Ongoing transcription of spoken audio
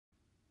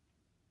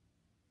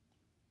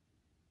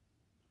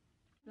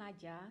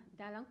pelajar,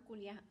 dalam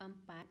kuliah 4,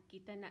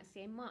 kita nak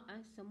semak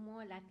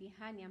semua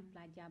latihan yang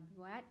pelajar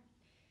buat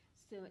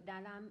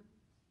dalam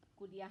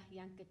kuliah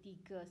yang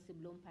ketiga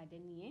sebelum pada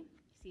ni.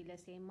 Sila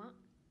semak.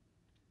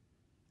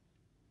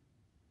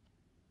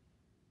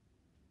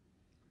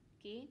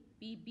 Okey,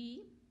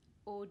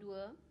 PbO2.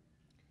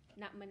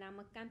 Nak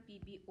menamakan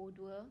PbO2,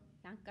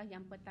 langkah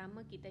yang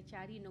pertama kita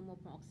cari nombor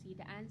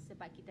pengoksidaan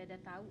sebab kita dah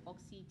tahu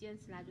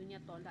oksigen selalunya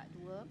tolak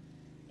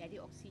 2.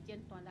 Jadi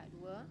oksigen tolak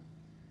 2.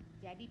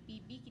 Jadi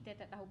Pb kita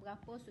tak tahu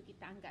berapa, so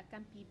kita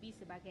anggapkan Pb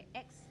sebagai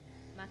X.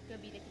 Maka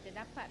bila kita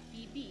dapat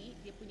Pb,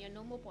 dia punya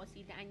nombor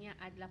pengoksidaannya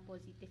adalah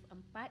positif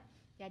 4.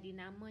 Jadi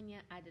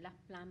namanya adalah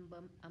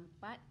plumbum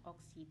 4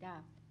 oksida.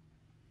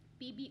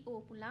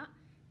 PbO pula,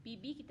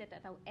 Pb kita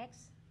tak tahu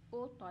X,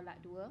 O tolak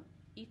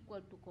 2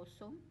 equal to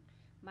kosong.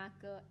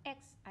 Maka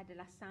X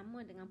adalah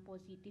sama dengan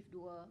positif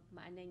 2.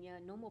 Maknanya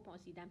nombor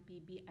pengoksidaan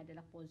Pb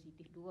adalah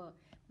positif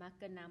 2.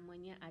 Maka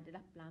namanya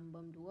adalah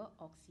plumbum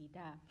 2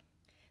 oksida.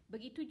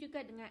 Begitu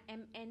juga dengan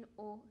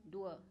MnO2.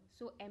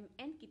 So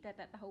Mn kita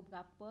tak tahu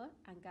berapa,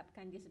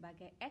 anggapkan dia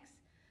sebagai X.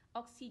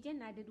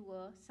 Oksigen ada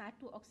 2,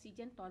 satu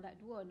oksigen tolak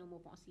 2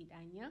 nombor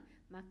pengoksidaannya,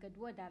 maka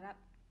 2 darab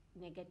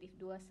negatif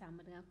 2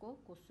 sama dengan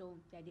kosong.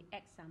 Jadi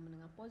X sama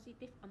dengan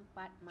positif 4,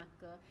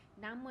 maka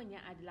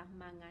namanya adalah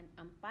mangan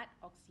 4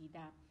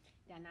 oksida.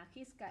 Dan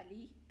akhir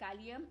sekali,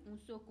 kalium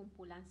unsur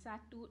kumpulan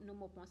 1,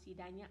 nombor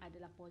pengoksidaannya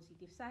adalah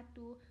positif 1,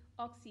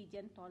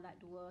 oksigen tolak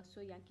 2.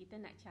 So yang kita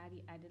nak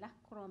cari adalah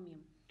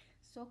kromium.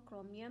 So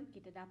kromium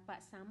kita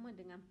dapat sama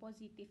dengan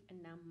positif 6,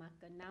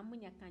 maka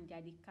namanya akan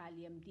jadi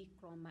kalium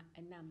dikromat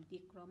 6.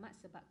 Dikromat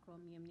sebab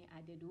kromium ni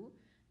ada 2.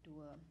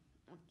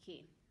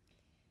 Okey.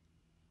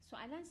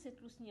 Soalan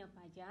seterusnya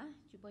pelajar,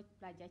 cuba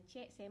pelajar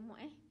cek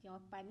semak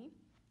jawapan ni,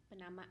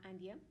 penamaan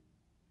dia.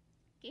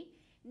 Okey,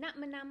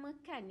 nak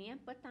menamakan ni,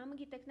 yang pertama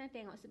kita kena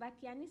tengok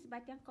sebatian ni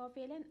sebatian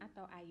kovalen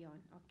atau ion.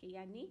 Okey,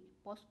 yang ni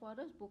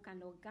fosforus bukan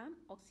logam,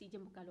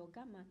 oksigen bukan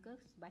logam, maka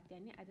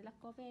sebatian ni adalah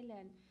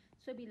kovalen.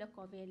 So bila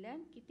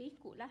kovalen, kita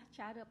ikutlah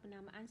cara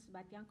penamaan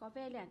sebatian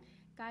kovalen.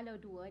 Kalau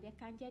 2 dia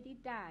akan jadi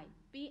di.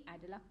 P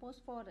adalah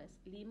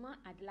fosforus,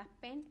 5 adalah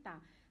penta.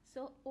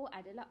 So O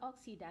adalah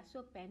oksida,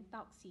 so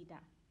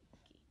pentaoksida.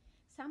 Okey.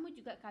 Sama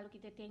juga kalau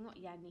kita tengok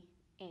yang ni.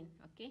 N,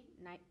 okey,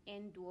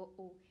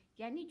 N2O.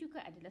 Yang ni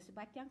juga adalah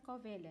sebatian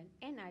kovalen.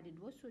 N ada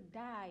 2, so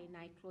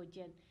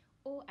di-nitrogen.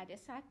 O ada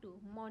 1,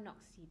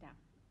 monoksida.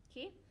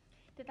 Okey.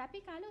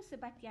 Tetapi kalau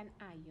sebatian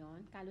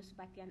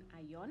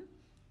ion,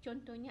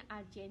 contohnya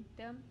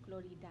argentum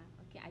klorida.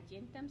 Okey,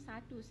 argentum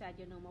 1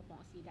 saja nombor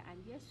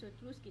pengoksidaan dia, so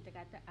terus kita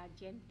kata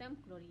argentum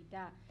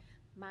klorida.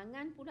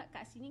 Mangan pula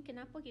kat sini,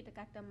 kenapa kita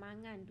kata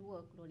mangan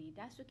 2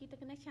 klorida? So kita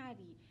kena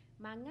cari.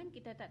 Mangan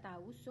kita tak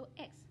tahu, so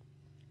X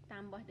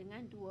tambah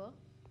dengan 2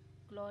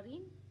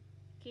 klorin,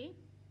 okey,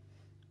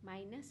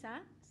 minus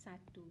 1.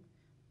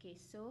 Okey,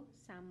 so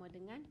sama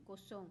dengan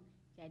kosong.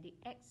 Jadi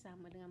X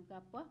sama dengan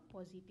berapa?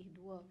 Positif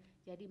 2.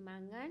 Jadi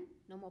mangan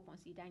nombor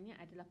pengoksidaannya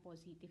adalah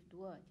positif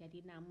 2.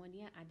 Jadi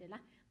namanya adalah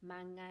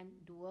mangan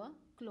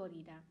 2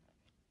 klorida.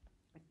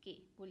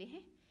 Okey, boleh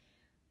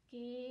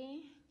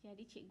Okey,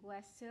 jadi cikgu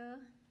rasa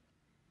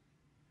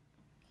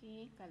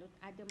kalau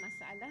ada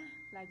masalah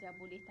pelajar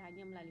boleh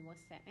tanya melalui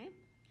WhatsApp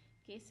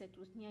Okey,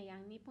 seterusnya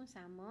yang ni pun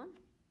sama.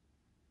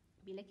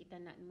 Bila kita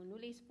nak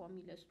menulis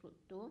formula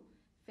struktur,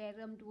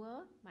 ferrum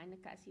 2, mana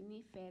kat sini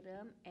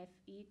ferrum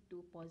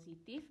Fe2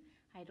 positif,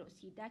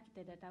 hidroksida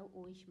kita dah tahu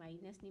OH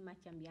minus ni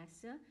macam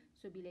biasa.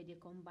 So bila dia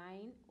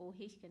combine,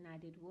 OH kena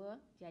ada 2,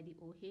 jadi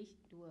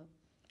OH2.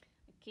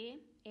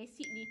 Okey,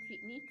 asid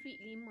nitrik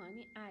 5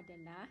 ni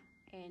adalah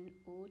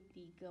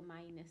NO3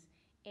 minus.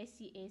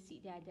 Asid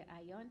dia ada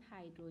ion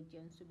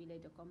hidrogen. So bila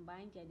dia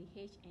combine jadi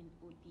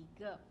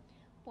HNO3.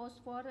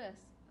 Fosforus.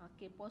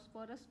 Okey,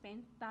 fosforus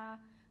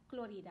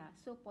pentaklorida.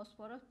 So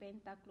fosforus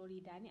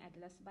pentaklorida ni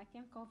adalah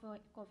sebatian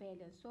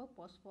kovalen. So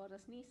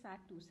fosforus ni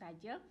 1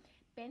 saja.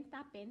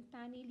 Penta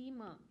ni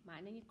 5.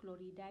 Maknanya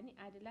klorida ni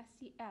adalah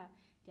Cl.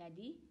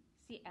 Jadi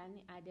Cl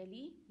ni ada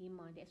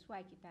 5. That's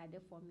why kita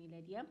ada formula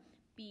dia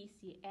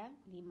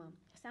PCl5.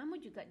 Sama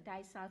juga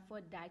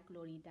disulfur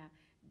diklorida.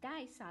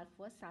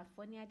 Disulfur,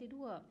 sulfur ni ada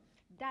 2.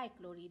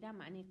 Diklorida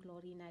maknanya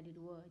klorin ada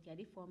 2.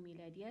 Jadi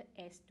formula dia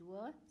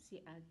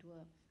S2Cl2.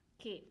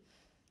 Okey.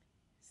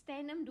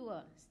 Stannum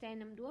 2.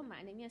 Stannum 2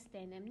 maknanya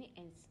stannum ni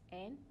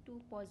N2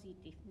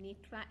 positif.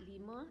 Nitrat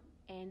 5,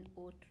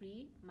 NO3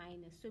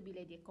 minus. So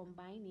bila dia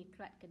combine,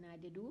 nitrat kena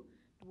ada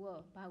 2.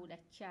 Barulah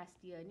charge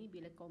dia ni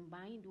bila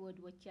combine,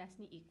 dua-dua charge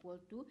ni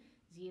equal to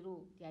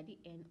 0.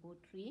 Jadi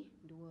NO3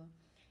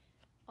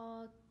 2.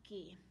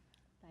 Okey.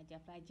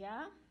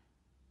 Pelajar-pelajar,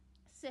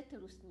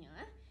 seterusnya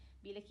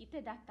bila kita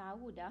dah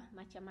tahu dah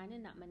macam mana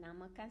nak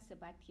menamakan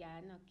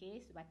sebatian,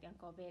 okey, sebatian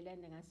kovalen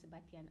dengan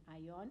sebatian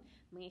ion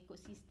mengikut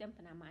sistem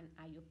penamaan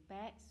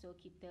IUPAC, so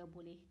kita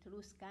boleh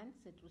teruskan.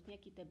 Seterusnya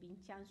kita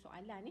bincang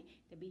soalan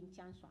kita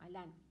bincang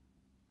soalan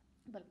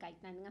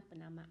berkaitan dengan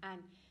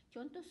penamaan.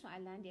 Contoh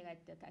soalan dia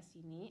kata kat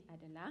sini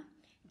adalah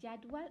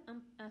jadual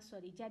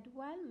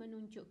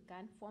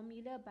menunjukkan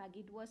formula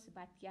bagi 2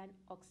 sebatian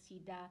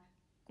oksida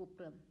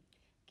kuprum.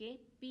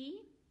 Okey,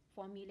 P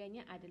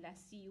formulanya adalah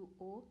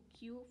CuO,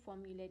 Q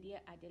formula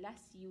dia adalah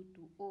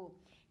Cu2O.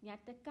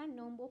 Nyatakan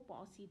nombor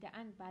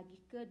peroksidaan bagi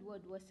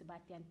kedua-dua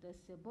sebatian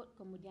tersebut,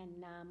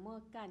 kemudian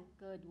namakan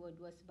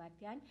kedua-dua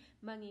sebatian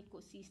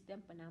mengikut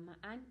sistem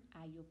penamaan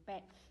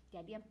IUPAC.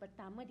 Jadi yang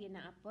pertama dia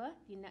nak apa?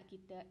 Dia nak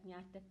kita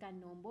nyatakan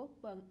nombor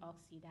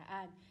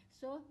pengoksidaan.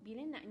 So,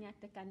 bila nak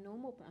nyatakan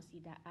nombor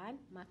pengoksidaan,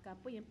 maka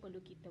apa yang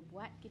perlu kita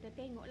buat? Kita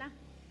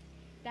tengoklah.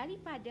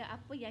 Daripada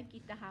apa yang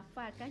kita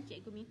hafalkan,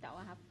 cikgu minta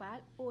awak hafal,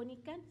 O ni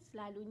kan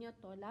selalunya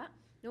tolak.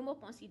 Nombor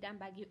pengoksidaan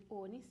bagi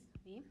O ni,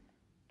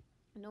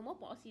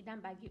 nombor pengoksidaan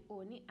bagi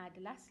O ni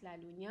adalah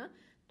selalunya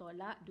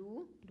tolak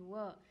 2.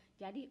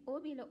 Jadi O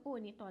bila O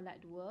ni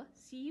tolak 2,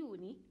 Cu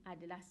ni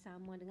adalah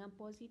sama dengan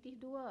positif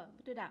 2.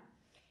 Betul tak?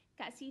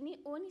 Kat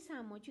sini O ni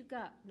sama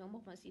juga.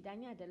 Nombor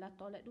pengoksidannya adalah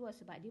tolak 2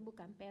 sebab dia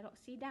bukan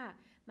peroksida.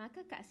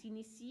 Maka kat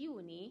sini Cu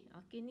ni,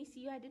 okey ni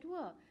Cu ada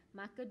 2.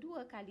 Maka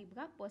 2 kali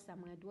berapa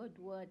sama dengan 2?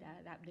 2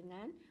 darab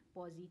dengan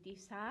positif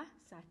 1.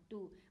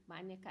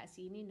 Maknanya kat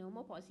sini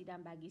nombor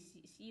pengoksidan bagi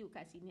Cu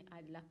kat sini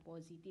adalah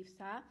positif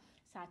 1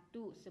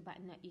 sebab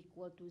not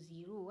equal to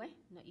 0.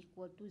 Not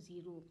equal to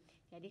 0.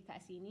 Jadi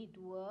kat sini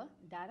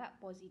 2 darab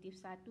positif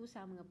 1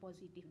 sama dengan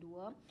positif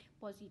 2.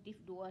 Positif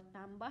 2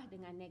 tambah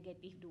dengan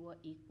negatif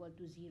 2 equal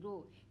to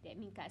 0. That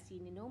means kat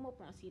sini nombor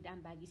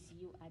pengoksidaan bagi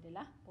Cu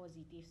adalah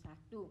positif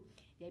 1.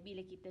 Jadi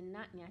bila kita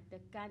nak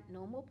nyatakan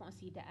nombor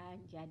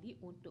pengoksidaan, jadi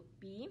untuk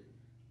P,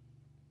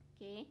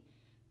 okay,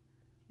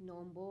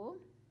 nombor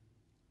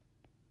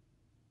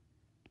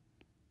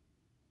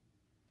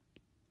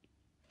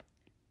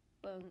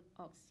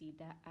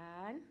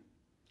pengoksidaan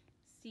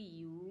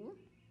Cu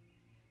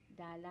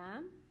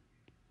dalam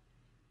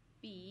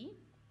P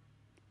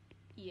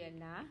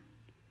ialah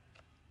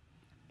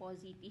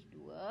positif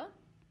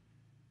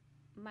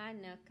 2,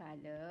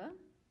 manakala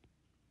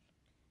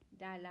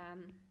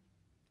dalam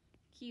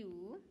Q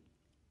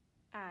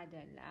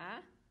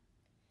adalah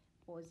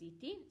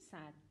positif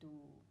 1.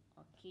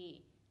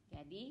 Okey,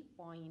 jadi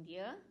poin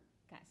dia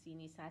kat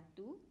sini 1,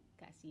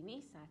 kat sini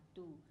 1.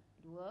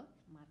 2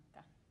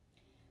 markah.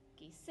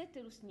 Okey,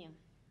 seterusnya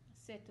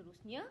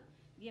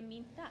dia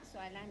minta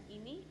soalan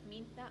ini,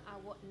 minta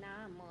awak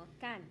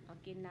namakan.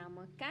 Okey,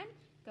 namakan,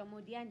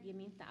 kemudian dia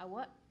minta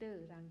awak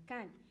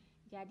terangkan.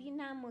 Jadi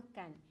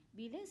namakan.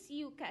 Bila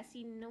Cu kat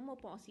sini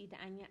nombor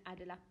pengoksidaannya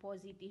adalah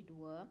positif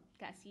 2,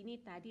 kat sini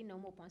tadi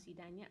nombor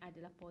pengoksidaannya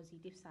adalah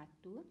positif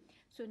 1.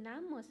 So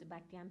nama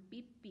sebatian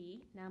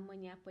PP,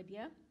 namanya apa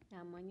dia?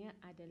 Namanya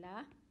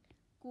adalah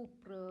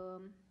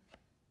kuprum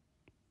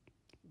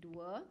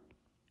 2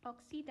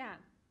 oksida.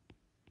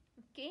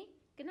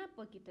 Okey,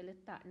 kenapa kita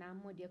letak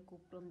nama dia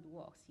kuprum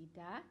 2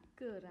 oksida?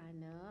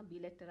 Kerana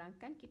bila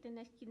terangkan kita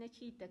nak kena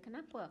cerita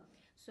kenapa.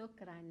 So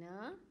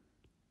kerana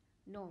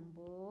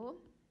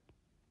nombor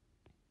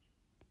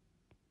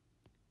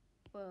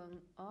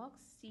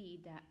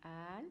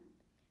pengoksidaan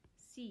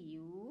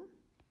Cu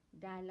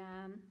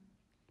dalam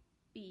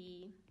P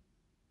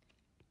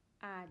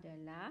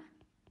adalah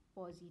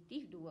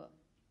positif 2.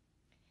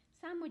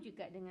 Sama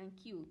juga dengan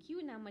Q.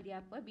 Q nama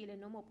dia apa? Bila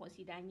nombor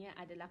pengoksidaannya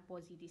adalah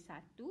positif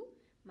 1,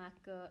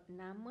 maka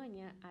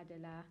namanya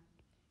adalah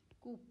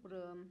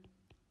kuprum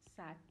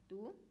 1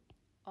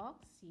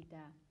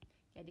 oksida.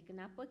 Jadi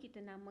kenapa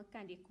kita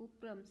namakan dia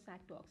kuprum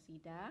 1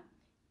 oksida?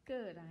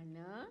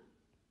 Kerana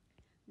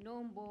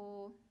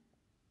nombor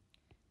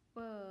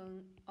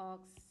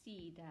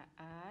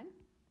pengoksidaan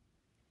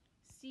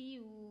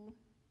Cu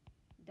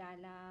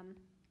dalam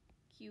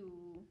Q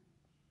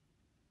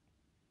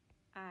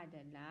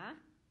adalah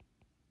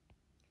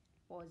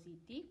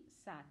positif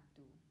 1.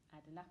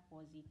 Adalah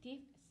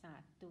positif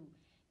 1.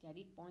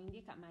 Jadi poin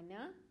dia kat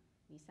mana?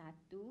 Ni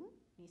 1,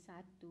 ni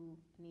 1,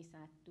 ni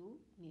 1,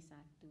 ni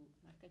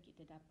 1. Maka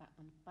kita dapat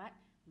 4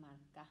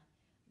 markah.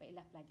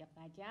 Baiklah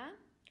pelajar-pelajar,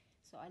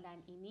 soalan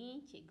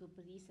ini cikgu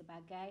beri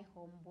sebagai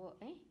homework.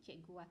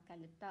 Cikgu akan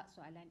letak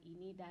soalan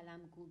ini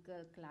dalam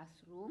Google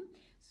Classroom.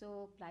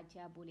 So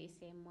pelajar boleh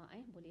semak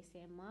boleh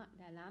semak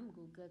dalam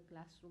Google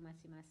Classroom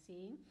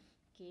masing-masing.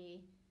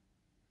 Okey.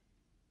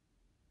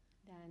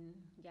 Dan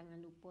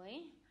jangan lupa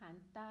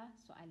hantar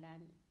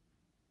soalan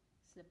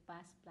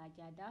selepas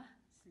pelajar dah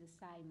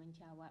selesai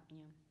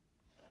menjawabnya.